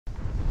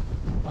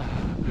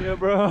Yeah,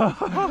 bro.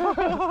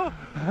 Wow.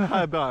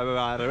 I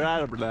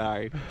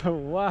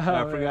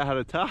forgot how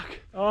to talk.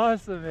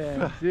 Awesome,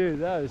 man. Dude,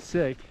 that was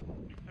sick.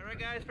 Alright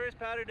guys, first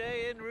powder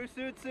day in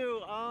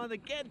Rusutsu on the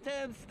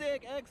Gentem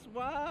Stick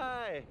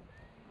XY.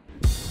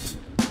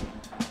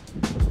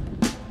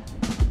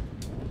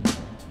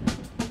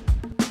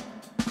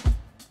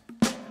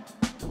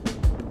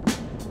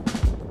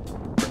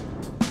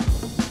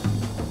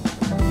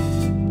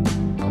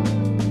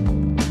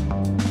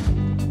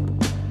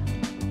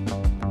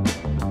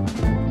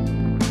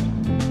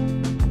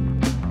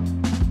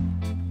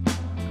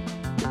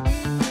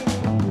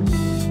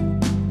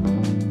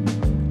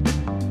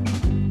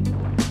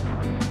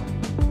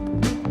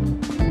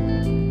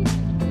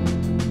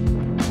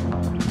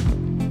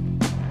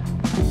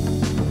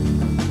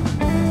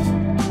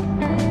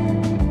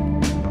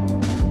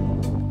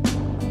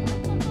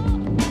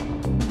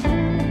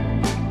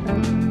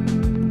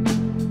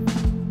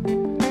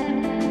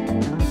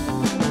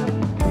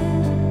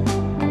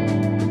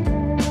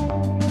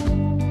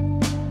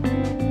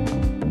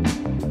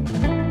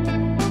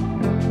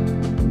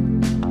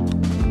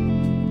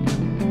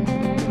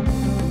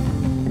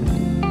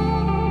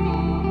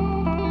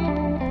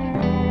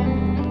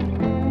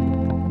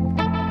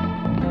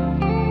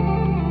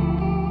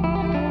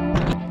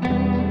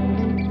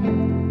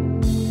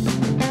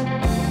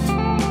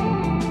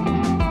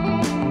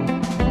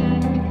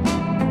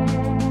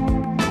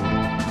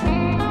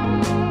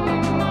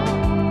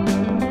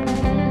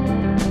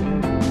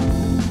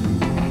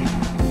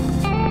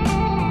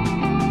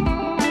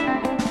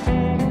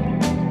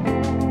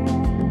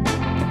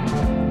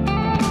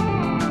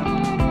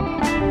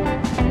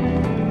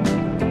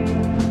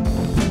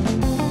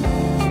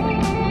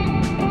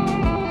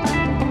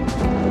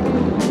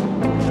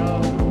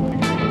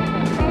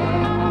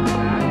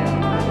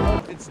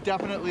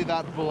 Definitely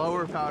that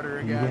blower powder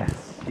again.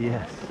 Yes,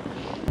 yes.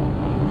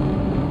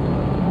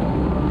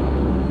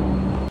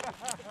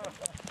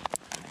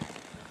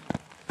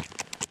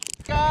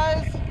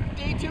 Guys,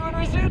 day 2 in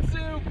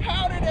Rusutsu,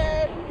 powder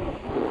day!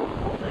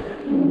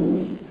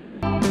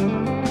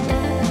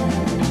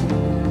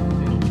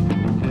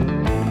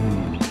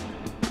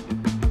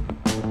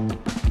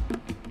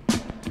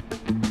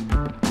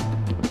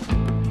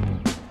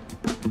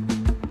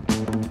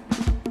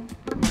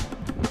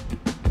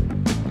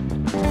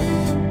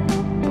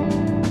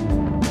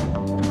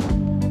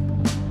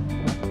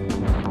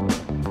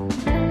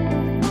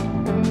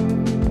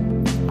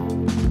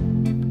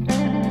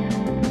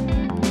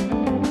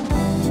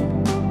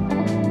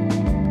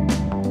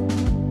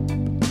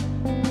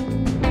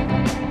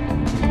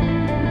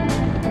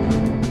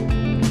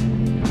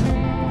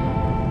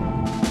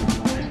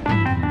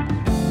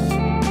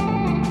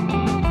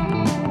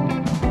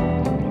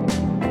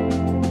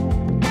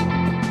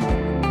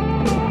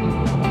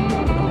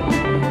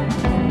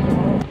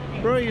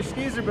 Bro, your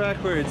skis are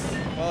backwards.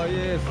 Oh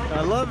yes. I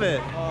love it.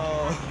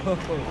 Oh.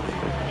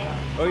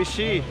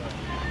 Oishi.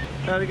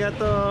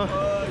 Arigato.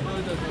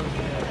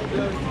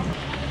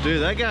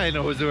 Dude, that guy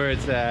knows where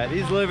it's at.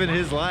 He's living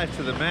his life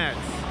to the max.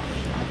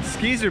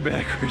 Skis are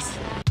backwards.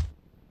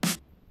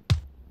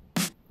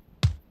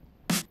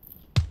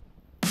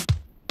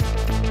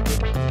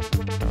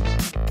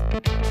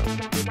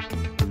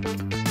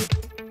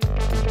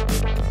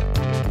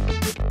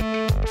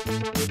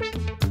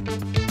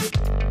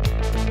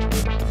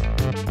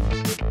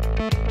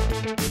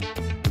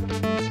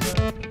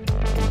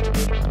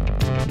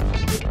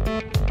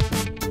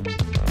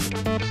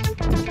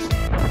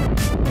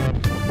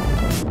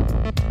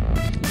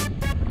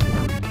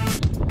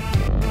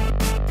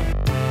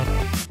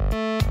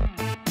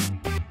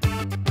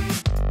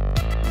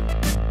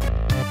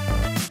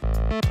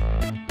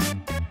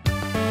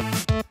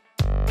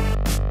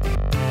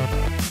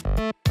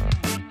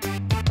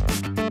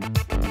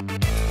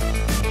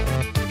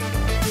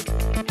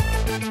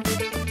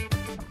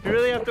 You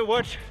really have to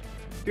watch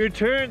your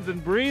turns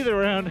and breathe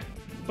around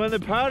when the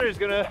powder is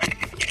gonna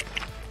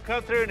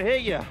come through and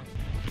hit you.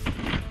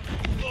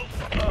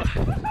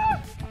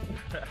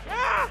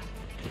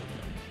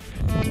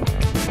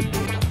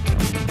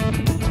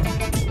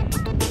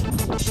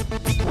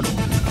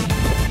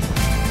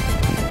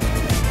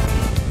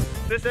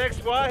 This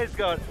XY has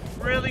got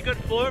really good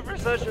floor for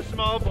such a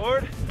small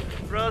board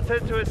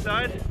relative to its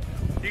side.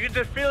 You can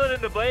just feel it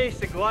in the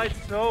base. It glides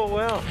so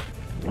well.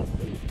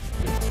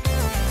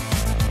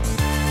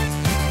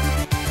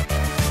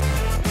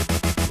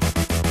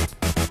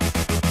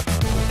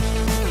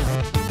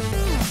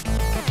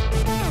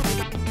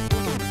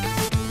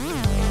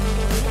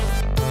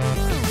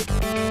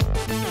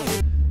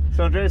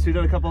 So Andreas, we've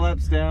done a couple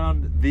laps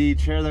down the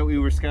chair that we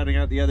were scouting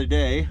out the other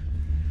day,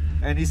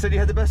 and you said you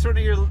had the best run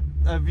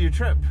of your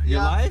trip,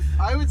 your life?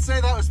 I would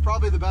say that was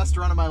probably the best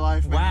run of my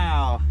life, man.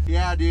 Wow.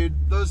 Yeah,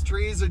 dude, those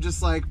trees are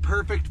just like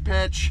perfect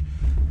pitch,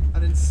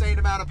 an insane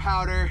amount of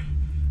powder,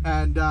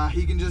 and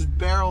he can just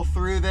barrel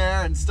through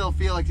there and still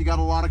feel like you got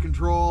a lot of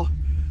control.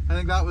 I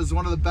think that was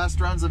one of the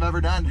best runs I've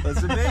ever done.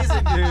 That's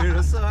amazing, dude.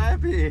 I'm so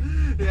happy.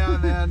 Yeah,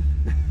 man.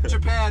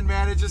 Japan,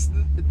 man, it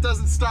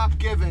doesn't stop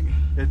giving.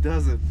 It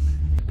doesn't.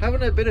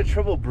 having a bit of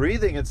trouble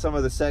breathing in some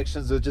of the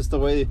sections with just the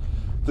way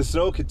the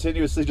snow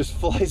continuously just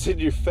flies in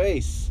your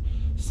face.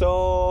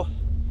 So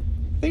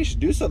I think you should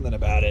do something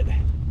about it.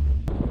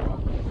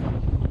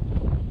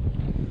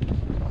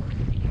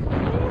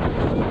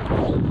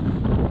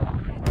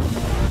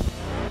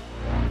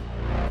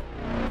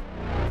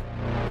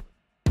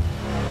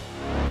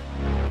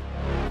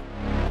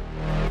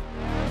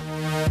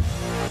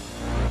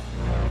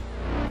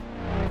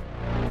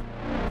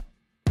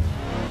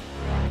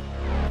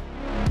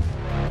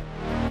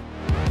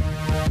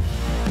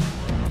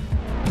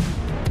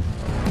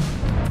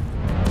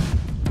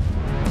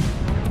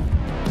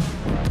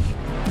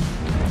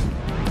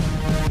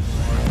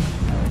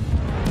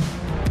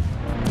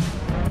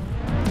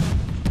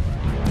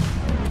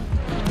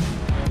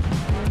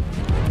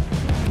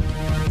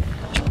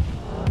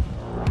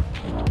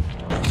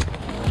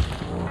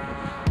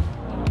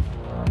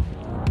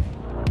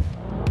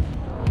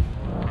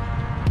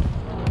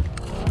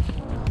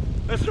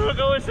 The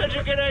snorkel was such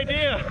a good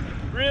idea.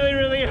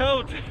 Really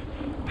helped.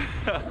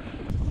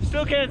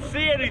 Still can't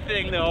see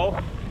anything though.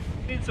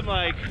 Need some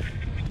like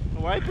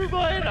a wiper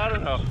blade? I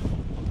don't know.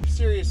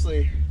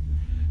 Seriously,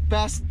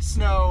 best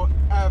snow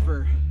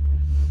ever.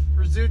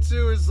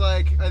 Rusutsu is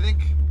like, I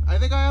think I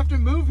have to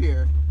move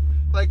here.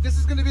 Like, this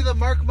is gonna be the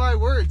mark my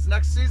words.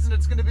 Next season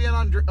it's gonna be in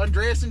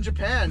Andreas in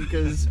Japan,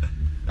 because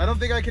I don't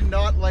think I can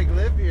not like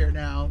live here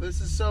now.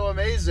 This is so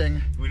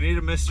amazing. We need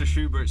a Mr.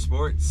 Schubert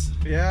Sports.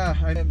 Yeah,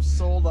 I am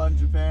sold on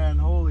Japan.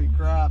 Holy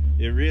crap.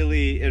 It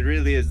really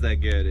is that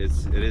good. It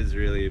is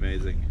really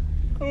amazing.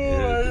 Oh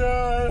my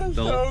god, it's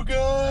so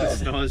good. The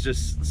snow is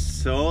just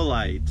so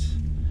light.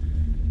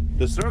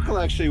 The snorkel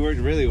actually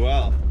worked really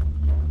well.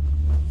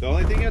 The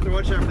only thing you have to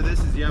watch out for this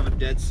is you have a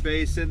dead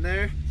space in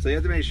there, so you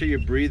have to make sure you're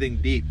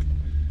breathing deep.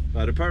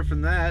 But apart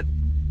from that,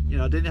 you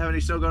know, didn't have any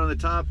snow going on the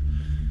top.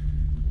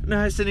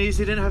 Nice and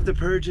easy, didn't have to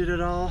purge it at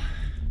all.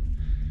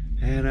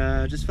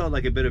 And just felt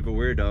like a bit of a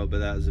weirdo, but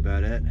that was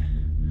about it.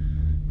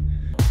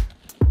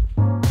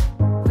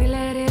 We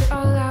let it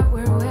all out,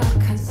 we're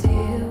well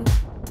concealed.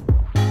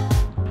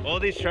 All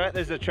these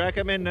there's a track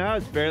I'm in now,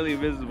 it's barely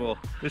visible.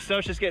 The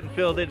snow's just getting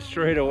filled in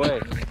straight away.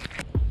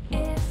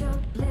 It's a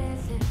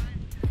blessing,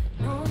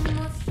 no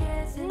more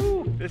stressing.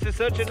 Ooh, this is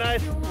such a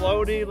nice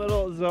floaty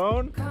little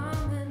zone.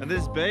 And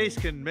this base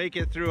can make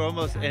it through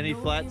almost any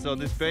flat zone.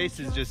 This base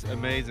is just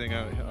amazing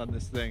on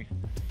this thing.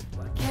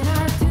 What can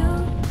I do?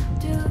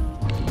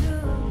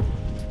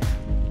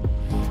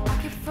 I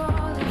keep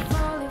falling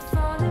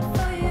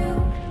for you.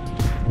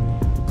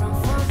 Wrong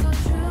fall so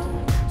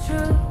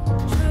true.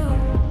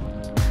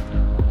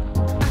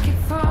 I keep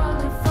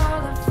falling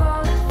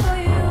for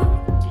you.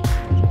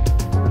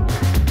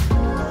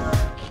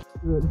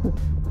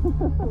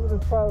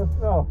 This pile of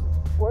snow.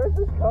 Where is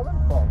this coming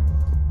from?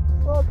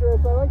 Well, Chris,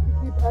 I like to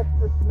keep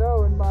extra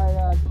snow in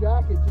my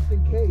jacket just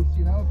in case,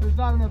 you know? If there's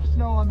not enough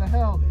snow on the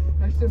hill,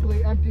 I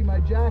simply empty my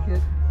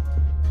jacket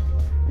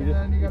and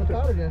then you got a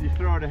powder in. You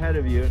throw it ahead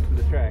of you into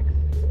the tracks.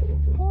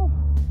 Oh.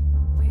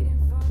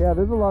 Yeah,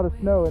 there's a lot of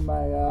snow in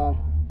my,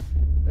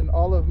 in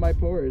all of my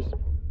pores.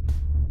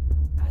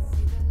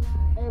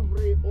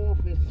 Every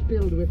office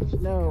filled with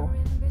snow.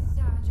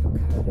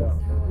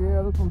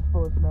 Yeah, this one's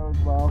full of snow as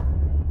well.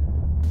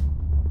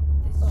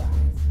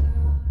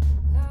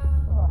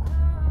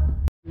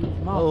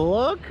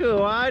 Look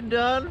who I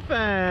done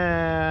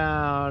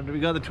found. We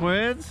got the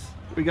twins.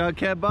 We got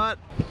Kebot.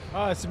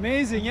 Oh, it's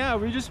amazing. Yeah,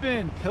 we've just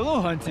been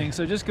pillow hunting.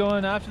 So just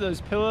going after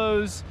those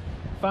pillows,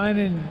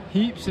 finding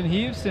heaps and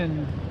heaps.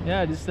 And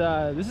yeah, just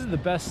this is the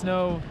best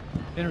snow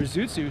in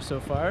Rusutsu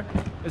so far.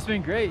 It's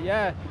been great.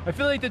 Yeah, I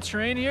feel like the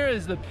terrain here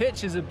is the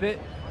pitch is a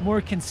bit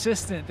more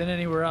consistent than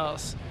anywhere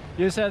else.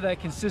 You just have that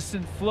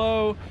consistent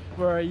flow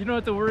where you don't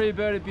have to worry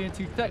about it being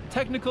too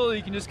technical.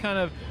 You can just kind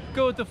of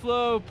go with the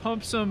flow,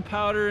 pump some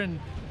powder, and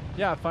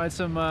yeah, find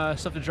some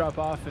stuff to drop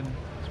off, and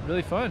it's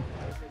really fun.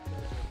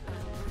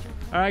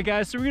 All right,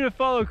 guys, so we're gonna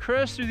follow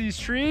Chris through these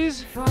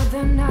trees. For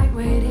the night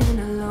waiting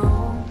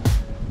alone.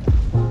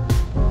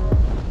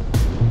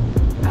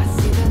 I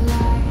see the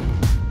light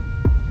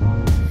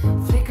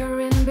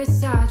flickering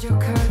beside your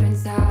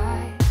curtain's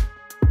eye.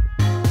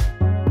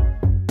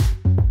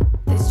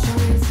 This show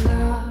is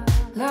love.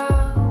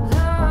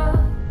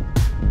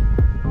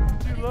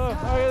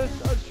 Oh yeah,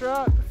 let's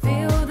drop.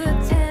 Feel the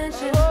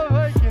tension. I love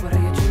hiking. What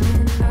are you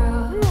dreaming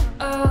of?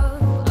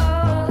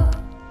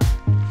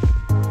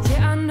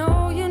 Yeah, I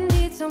know you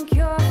need some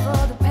cure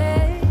for the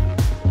pain.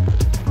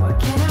 What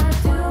can I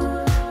do?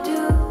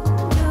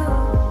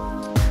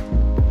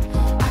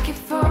 I keep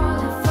falling for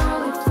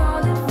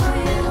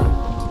you.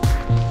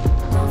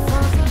 Don't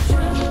fall so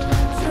true.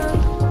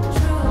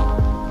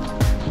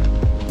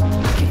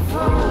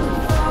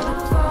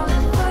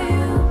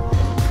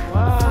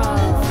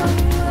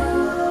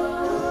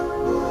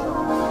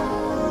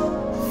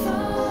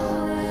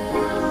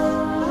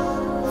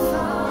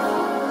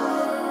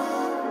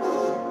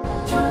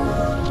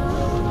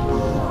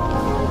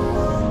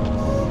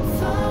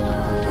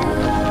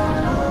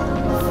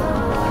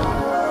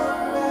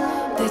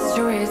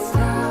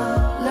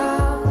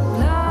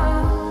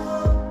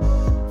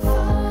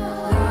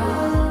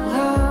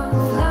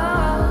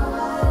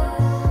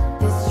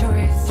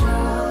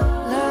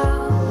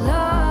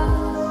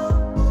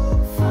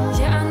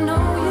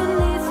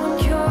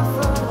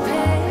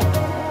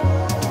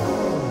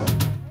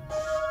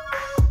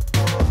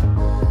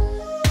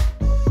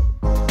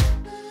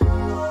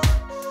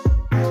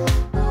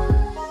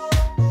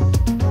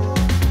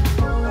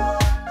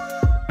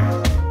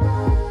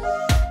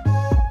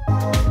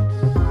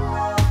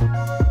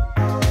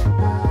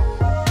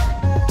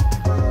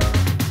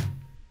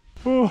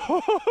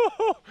 Wow.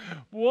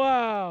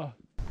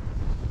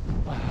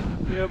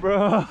 Yeah,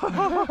 bro.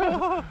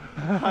 Wow.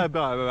 I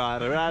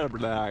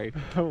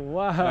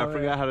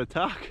forgot how to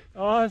talk.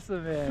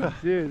 Awesome, man.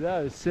 Dude,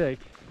 that was sick.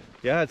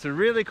 Yeah, it's a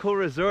really cool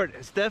resort.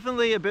 It's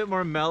definitely a bit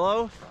more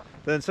mellow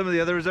than some of the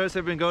other resorts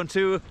I've been going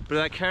to, but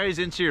that carries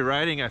into your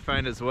riding, I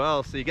find, as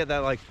well. So you get that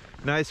like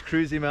nice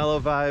cruisy mellow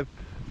vibe.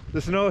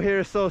 The snow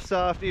here is so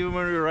soft. Even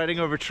when we were riding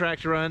over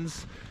tracked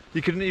runs,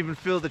 you couldn't even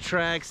feel the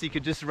tracks. You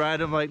could just ride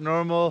them like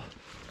normal,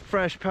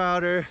 fresh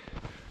powder.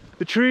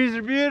 The trees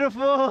are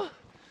beautiful.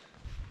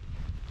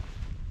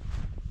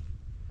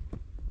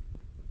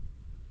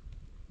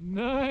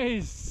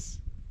 Nice.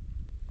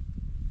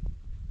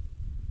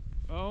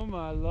 Oh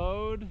my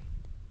load.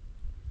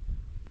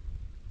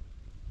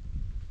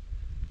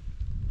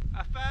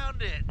 I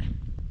found it.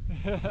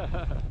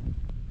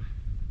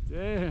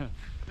 Damn.